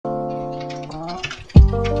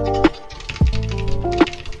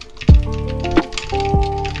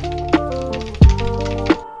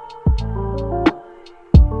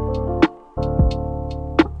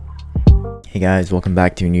Guys, welcome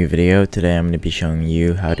back to a new video. Today I'm going to be showing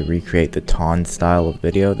you how to recreate the Tonz style of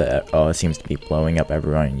video that seems to be blowing up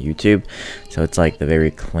everywhere on YouTube. So it's like the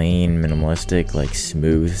very clean, minimalistic, like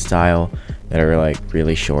smooth style that are like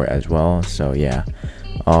really short as well. So yeah,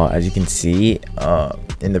 as you can see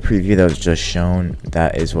in the preview that was just shown,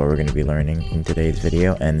 that is what we're going to be learning in today's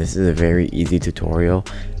video, and this is a very easy tutorial.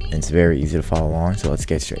 It's very easy to follow along, so let's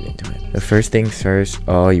get straight into it. The first things first,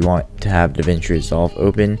 you want to have DaVinci Resolve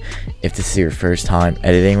open. If this is your first time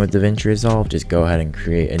editing with DaVinci Resolve, just go ahead and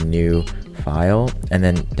create a new file, and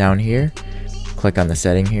then down here click on the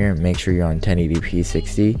setting here, make sure you're on 1080p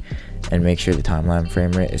 60, and make sure the timeline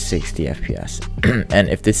frame rate is 60 fps. And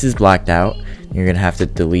if this is blacked out, you're gonna have to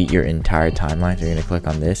delete your entire timeline. So you're gonna click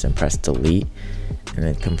on this and press delete, and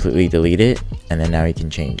then completely delete it, and then now you can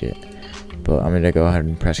change it. But I'm gonna go ahead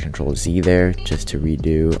and press Ctrl Z there just to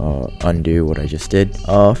undo what I just did.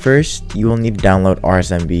 First, you will need to download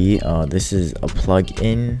RSMB. This is a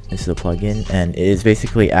plugin. And it is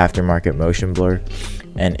basically aftermarket motion blur,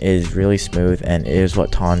 and it is really smooth, and it is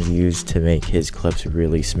what Tonz used to make his clips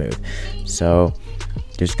really smooth. So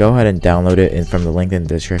just go ahead and download it, and from the link in the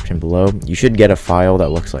description below, you should get a file that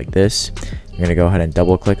looks like this. You're gonna go ahead and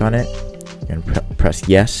double click on it. You're gonna press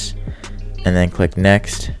yes, and then click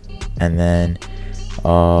next. And then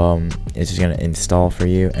it's just gonna install for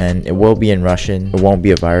you, and it will be in Russian. It won't be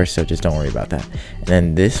a virus, so just don't worry about that. And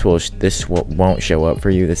then this won't show up for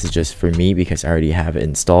you. This is just for me because I already have it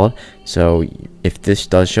installed. So if this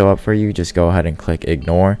does show up for you, just go ahead and click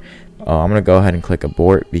ignore. I'm gonna go ahead and click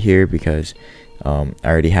abort here because I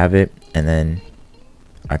already have it, and then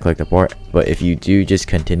I clicked abort. But if you do just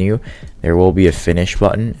continue, there will be a finish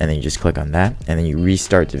button, and then you just click on that, and then you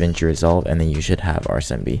restart DaVinci Resolve, and then you should have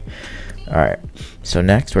RSMB. Alright, so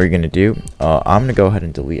next what you're gonna do, I'm gonna go ahead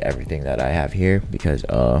and delete everything that I have here because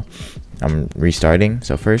I'm restarting.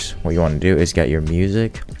 So first, what you want to do is get your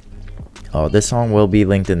music. This song will be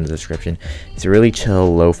linked in the description. It's a really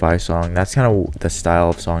chill lo-fi song. That's kind of the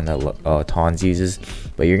style of song that Tonz uses.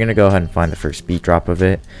 But you're gonna go ahead and find the first beat drop of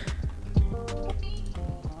it.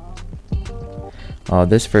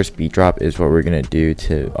 This first beat drop is what we're gonna do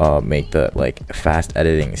to make the fast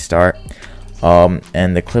editing start.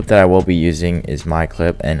 And the clip that I will be using is my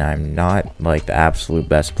clip, and I'm not like the absolute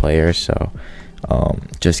best player, so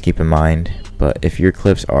just keep in mind. But if your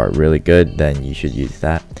clips are really good, then you should use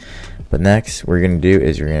that. But next, what we're gonna do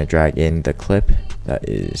is we're gonna drag in the clip that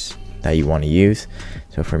you want to use.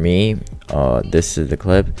 So for me, this is the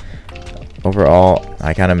clip. Overall,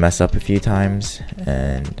 I kind of mess up a few times,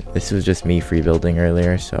 and this was just me free building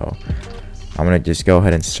earlier, so I'm gonna just go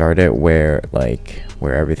ahead and start it where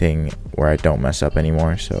I don't mess up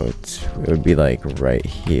anymore. So it would be like right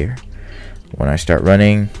here. When I start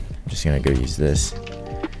running, I'm just gonna go use this,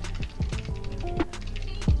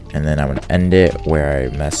 and then I'm gonna end it where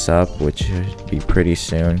I mess up, which should be pretty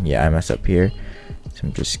soon. Yeah, I mess up here, so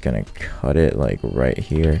I'm just gonna cut it like right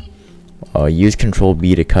here. Use Control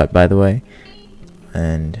B to cut, by the way.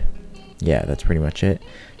 And yeah, that's pretty much it.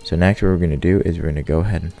 So next what we're gonna do is we're gonna go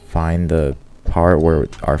ahead and find the part where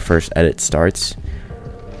our first edit starts.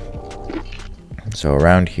 So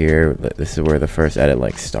around here, this is where the first edit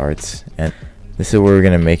starts, and this is where we're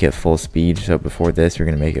gonna make it full speed. So before this, we're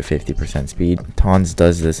gonna make it 50% speed. Tonz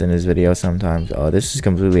does this in his video sometimes. This is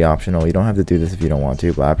completely optional. You don't have to do this if you don't want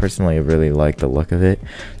to, but I personally really like the look of it.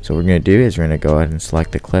 So what we're gonna do is we're gonna go ahead and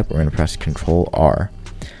select the clip. We're gonna press Control R,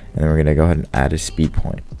 and then we're gonna go ahead and add a speed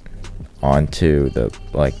point onto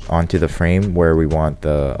the frame where we want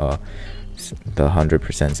the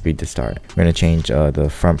 100% speed to start. We're gonna change the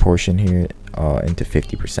front portion here into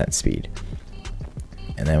 50% speed.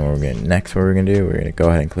 And then what we're gonna do, we're gonna go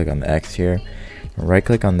ahead and click on the X here, right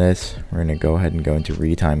click on this. We're gonna go ahead and go into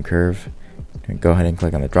retime curve, and go ahead and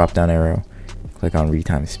click on the drop down arrow, click on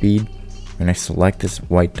retime speed. We're gonna select this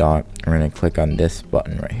white dot, and we're gonna click on this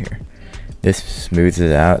button right here. This smooths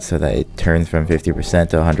it out so that it turns from 50%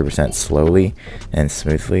 to 100% slowly and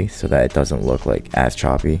smoothly, so that it doesn't look as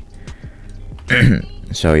choppy.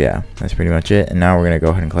 So yeah, that's pretty much it. And now we're gonna go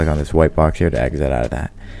ahead and click on this white box here to exit out of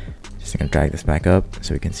that. Just gonna drag this back up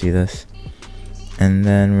so we can see this, and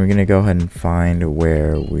then we're gonna go ahead and find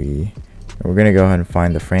we're gonna go ahead and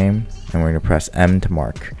find the frame, and we're gonna press M to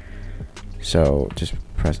mark. So just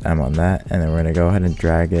press M on that, and then we're gonna go ahead and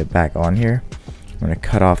drag it back on here. We're gonna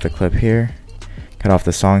cut off the clip here, cut off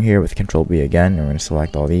the song here with Control B again, and we're gonna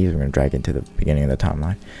select all these. We're gonna drag it to the beginning of the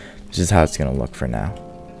timeline. This is how it's gonna look for now.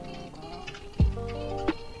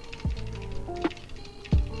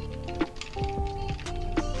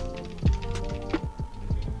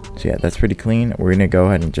 So yeah, that's pretty clean. We're gonna go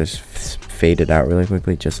ahead and just fade it out really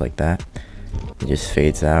quickly, just like that. it just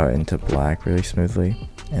fades out into black really smoothly.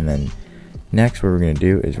 And then next, what we're going to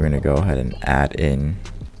do is we're going to go ahead and add in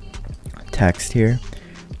text here.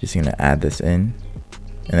 Just going to add this in,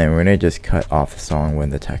 and then we're going to just cut off the song when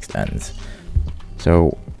the text ends.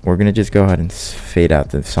 So we're going to just go ahead and fade out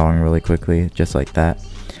the song really quickly, just like that.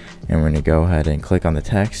 And we're going to go ahead and click on the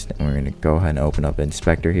text, and we're going to go ahead and open up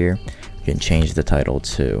Inspector here. You can change the title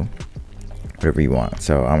to whatever you want.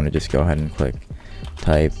 So I'm going to just go ahead and click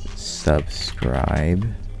type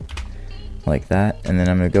subscribe like that, and then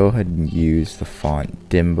I'm going to go ahead and use the font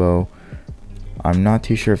Dimbo. I'm not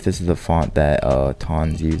too sure if this is the font that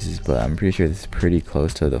Tonz uses, but I'm pretty sure this is pretty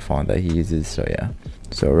close to the font that he uses. So yeah,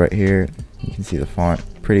 so right here you can see the font,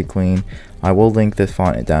 pretty clean. I will link this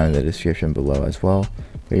font down in the description below as well,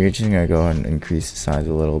 but you're just gonna go ahead and increase the size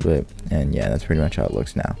a little bit, and yeah, that's pretty much how it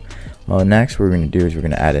looks now. Next, what we're going to do is we're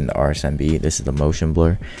going to add in the RSMB. This is the motion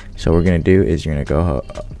blur. So what we're going to do is you're going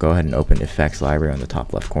to go ahead and open effects library on the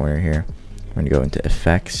top left corner here. We're going to go into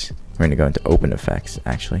effects. We're going to go into open effects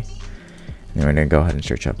actually. And then we're going to go ahead and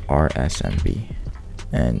search up RSMB.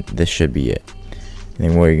 And this should be it. And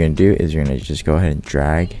then what you're going to do is you're going to just go ahead and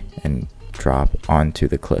drag and drop onto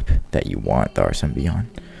the clip that you want the RSMB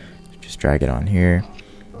on. Just drag it on here.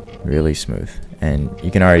 Really smooth. And you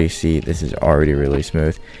can already see this is already really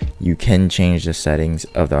smooth. You can change the settings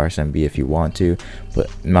of the RSMB if you want to, but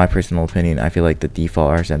in my personal opinion, I feel like the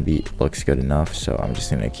default RSMB looks good enough, so I'm just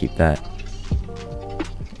going to keep that.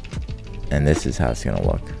 And this is how it's going to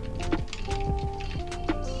look.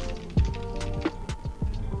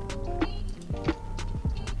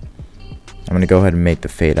 I'm going to go ahead and make the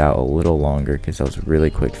fade out a little longer because that was a really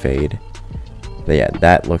quick fade. But yeah,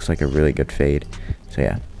 that looks like a really good fade. So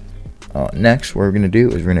yeah. Next, what we're going to do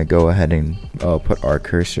is we're going to go ahead and put our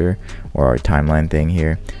cursor or our timeline thing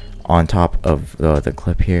here on top of the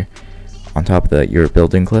clip here, on top of your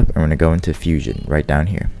building clip, and we're going to go into Fusion right down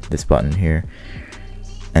here, this button here.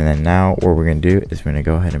 And then now what we're going to do is we're going to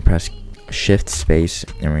go ahead and press Shift Space,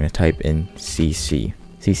 and we're going to type in CC,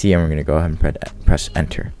 and we're going to go ahead and press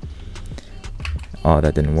Enter.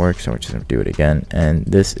 That didn't work, so we're just going to do it again. And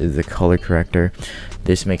this is the color corrector.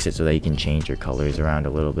 This makes it so that you can change your colors around a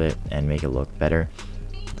little bit and make it look better.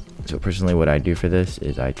 So personally, what I do for this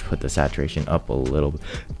is I put the saturation up a little bit.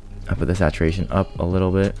 I put the saturation up a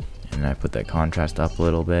little bit, and I put the contrast up a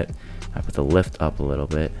little bit. I put the lift up a little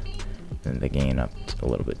bit, and the gain up a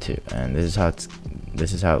little bit too. And this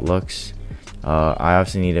is how it looks. I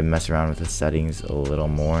obviously need to mess around with the settings a little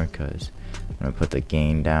more because I'm gonna put the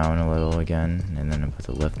gain down a little again, and then I put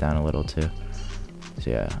the lift down a little too. So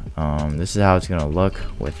yeah, this is how it's gonna look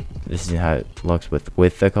with. This is how it looks with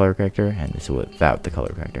the color corrector, and this is without the color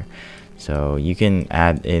corrector. So you can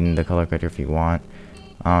add in the color corrector if you want.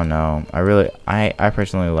 I don't know. I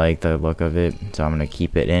personally like the look of it, so I'm gonna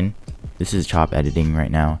keep it in. This is chop editing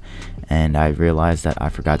right now, and I realized that I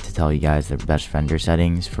forgot to tell you guys the best render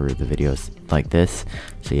settings for the videos like this.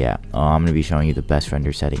 So yeah, I'm going to be showing you the best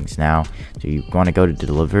render settings now. So you want to go to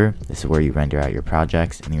deliver. This is where you render out your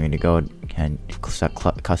projects, and you're going to go and set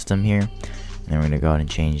custom here, and then we're going to go ahead and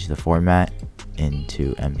change the format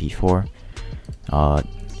into MP4.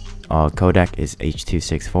 Codec is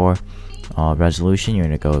H.264. Resolution, you're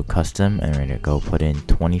going to go custom, and we're going to go put in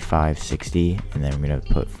 2560, and then we're going to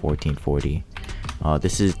put 1440.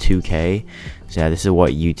 This is 2K, so yeah, this is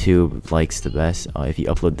what YouTube likes the best. If you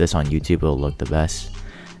upload this on YouTube, it'll look the best.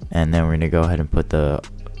 And then we're going to go ahead and put the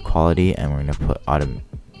quality, and we're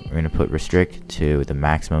going to put restrict to the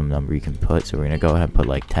maximum number you can put. So we're going to go ahead and put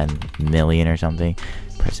like 10 million or something.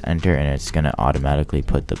 Press enter, and it's going to automatically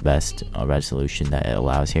put the best resolution that it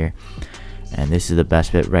allows here. And this is the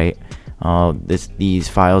best bit rate. These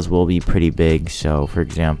files will be pretty big, so for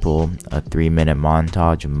example, a 3-minute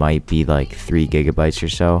montage might be like 3 gigabytes or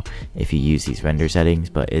so if you use these render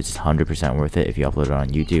settings, but it's 100% worth it. If you upload it on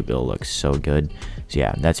YouTube, it'll look so good. So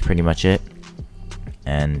yeah, that's pretty much it,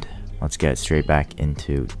 and let's get straight back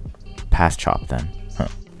into past chop then.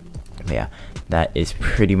 But yeah, that is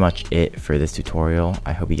pretty much it for this tutorial.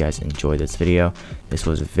 I hope you guys enjoyed this video. This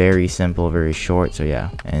was very simple, very short. So yeah,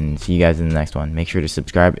 and see you guys in the next one. Make sure to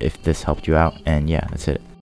subscribe if this helped you out, and yeah, that's it.